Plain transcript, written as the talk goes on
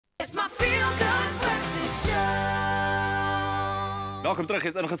It's my feel-good breakfast show. Welkom terug,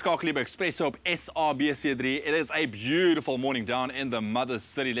 is ingeskakel hier by Expresso op SABC3. It is a beautiful morning down in the mother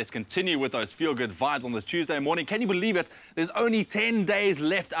city. Let's continue with those feel-good vibes on this Tuesday morning. Can you believe it? There's only 10 days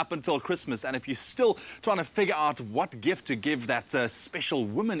left up until Christmas, and if you're still trying to figure out what gift to give that special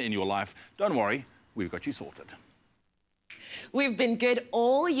woman in your life, don't worry, we've got you sorted. We've been good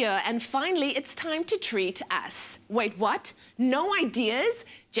all year, and finally it's time to treat us. Wait, what? No ideas?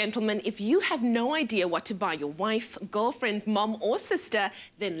 Gentlemen, if you have no idea what to buy your wife, girlfriend, mom or sister,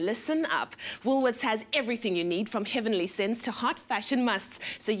 then listen up. Woolworths has everything you need, from heavenly scents to hot fashion musts,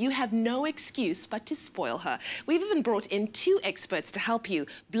 so you have no excuse but to spoil her. We've even brought in 2 experts to help you,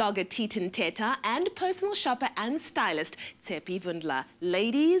 blogger Thithi Nteta and personal shopper and stylist Tshepi Vundla.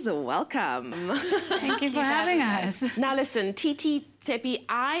 Ladies, welcome. Thank you for having us. Now listen, Thithi, Tshepi,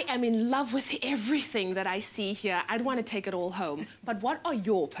 I am in love with everything that I see here. I'd want to take it all home. But what are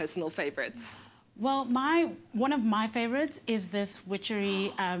your personal favorites? Well, one of my favorites is this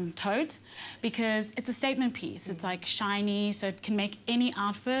witchery tote, because it's a statement piece. It's like shiny, so it can make any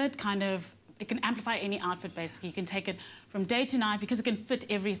outfit it can amplify any outfit basically. You can take it from day to night because it can fit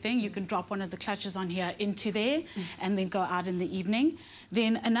everything. You can drop one of the clutches on here into there and then go out in the evening.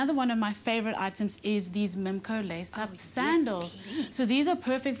 Then another one of my favorite items is these Mimco lace-up sandals. Yes, so these are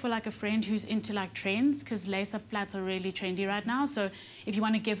perfect for like a friend who's into like trends, because lace-up flats are really trendy right now. So if you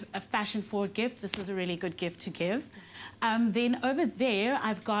want to give a fashion-forward gift, this is a really good gift to give. Then over there,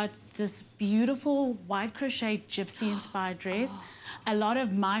 I've got this beautiful white crochet gypsy-inspired dress. A lot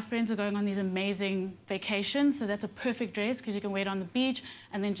of my friends are going on these amazing vacations, so that's a perfect dress because you can wear it on the beach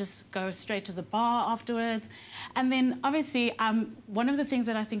and then just go straight to the bar afterwards. And then obviously, one of the things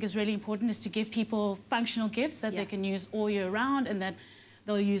that I think is really important is to give people functional gifts that they can use all year round and that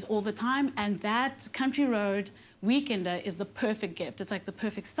they'll use all the time. And that Country Road Weekender is the perfect gift. It's like the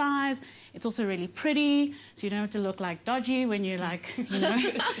perfect size. It's also really pretty, so you don't have to look like dodgy when you're like, you know,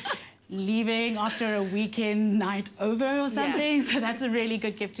 leaving after a weekend night over or something. Yeah. So that's a really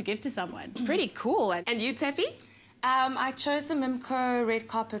good gift to give to someone. Pretty cool. And you, Tshepi? I chose the Mimco red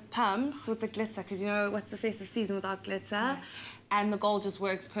carpet pumps with the glitter, because you know what's the festive season without glitter? Yeah. And the gold just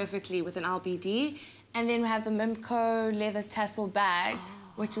works perfectly with an LBD. And then we have the Mimco leather tassel bag,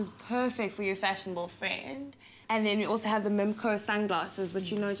 which is perfect for your fashionable friend. And then we also have the Mimco sunglasses,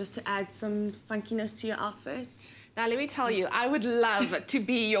 which, you know, just to add some funkiness to your outfit. Now, let me tell you, I would love to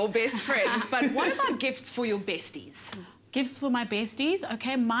be your best friends, but what about gifts for your besties? Gifts for my besties?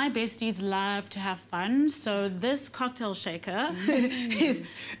 Okay, my besties love to have fun, so this cocktail shaker is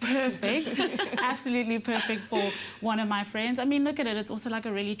perfect, absolutely perfect for one of my friends. I mean, look at it, it's also like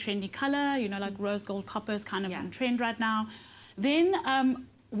a really trendy colour, you know, like rose gold copper is kind of in trend right now. Then,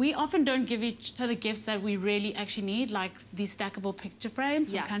 we often don't give each other gifts that we really actually need, like these stackable picture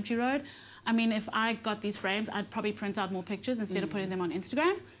frames from Country Road. I mean, if I got these frames, I'd probably print out more pictures instead of putting them on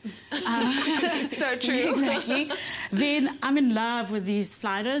Instagram. So true. Exactly. Then I'm in love with these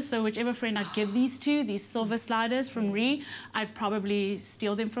sliders, so whichever friend I'd give these to, these silver sliders from Ree, I'd probably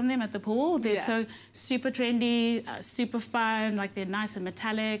steal them from them at the pool. They're so super trendy, super fun, like they're nice and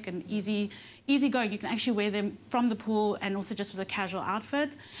metallic and easy going. You can actually wear them from the pool and also just with a casual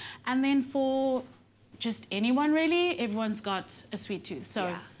outfit. And then for just anyone really, everyone's got a sweet tooth.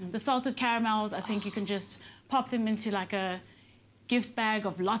 So the salted caramels, I think you can just pop them into like a gift bag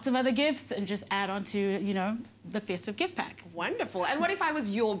of lots of other gifts and just add on to, you know, the festive gift pack. Wonderful. And what if I was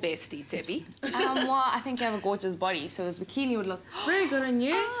your bestie, Tshepi? Well, I think you have a gorgeous body, so this bikini would look very good on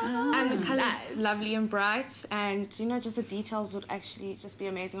you. And the colour's lovely and bright, and, you know, just the details would actually just be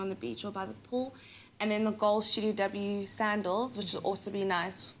amazing on the beach or by the pool. And then the gold Studio W sandals, which will also be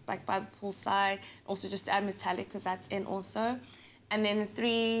nice, like by the poolside. Also just to add metallic, because that's in also. And then the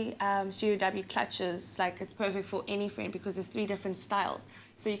 3 Studio W clutches, like it's perfect for any friend because there's 3 different styles.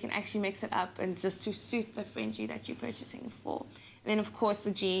 So you can actually mix it up and just to suit the friend that you're purchasing for. And then of course the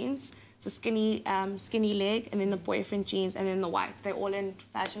jeans, so skinny leg, and then the boyfriend jeans, and then the whites. They're all in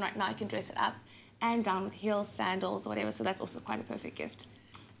fashion right now. You can dress it up and down with heels, sandals, or whatever. So that's also quite a perfect gift.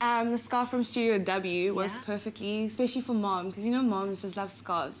 The scarf from Studio W works perfectly, especially for mom, because you know moms just love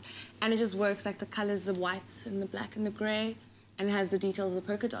scarves. And it just works like the colours, the whites and the black and the grey, and it has the details of the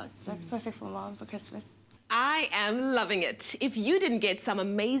polka dots. That's perfect for mom for Christmas. I am loving it. If you didn't get some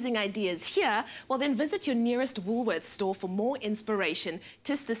amazing ideas here, well then visit your nearest Woolworths store for more inspiration.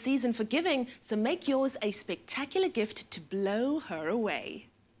 'Tis the season for giving, so make yours a spectacular gift to blow her away.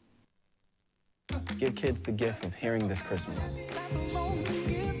 Give kids the gift of hearing this Christmas.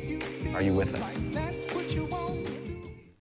 Are you with us?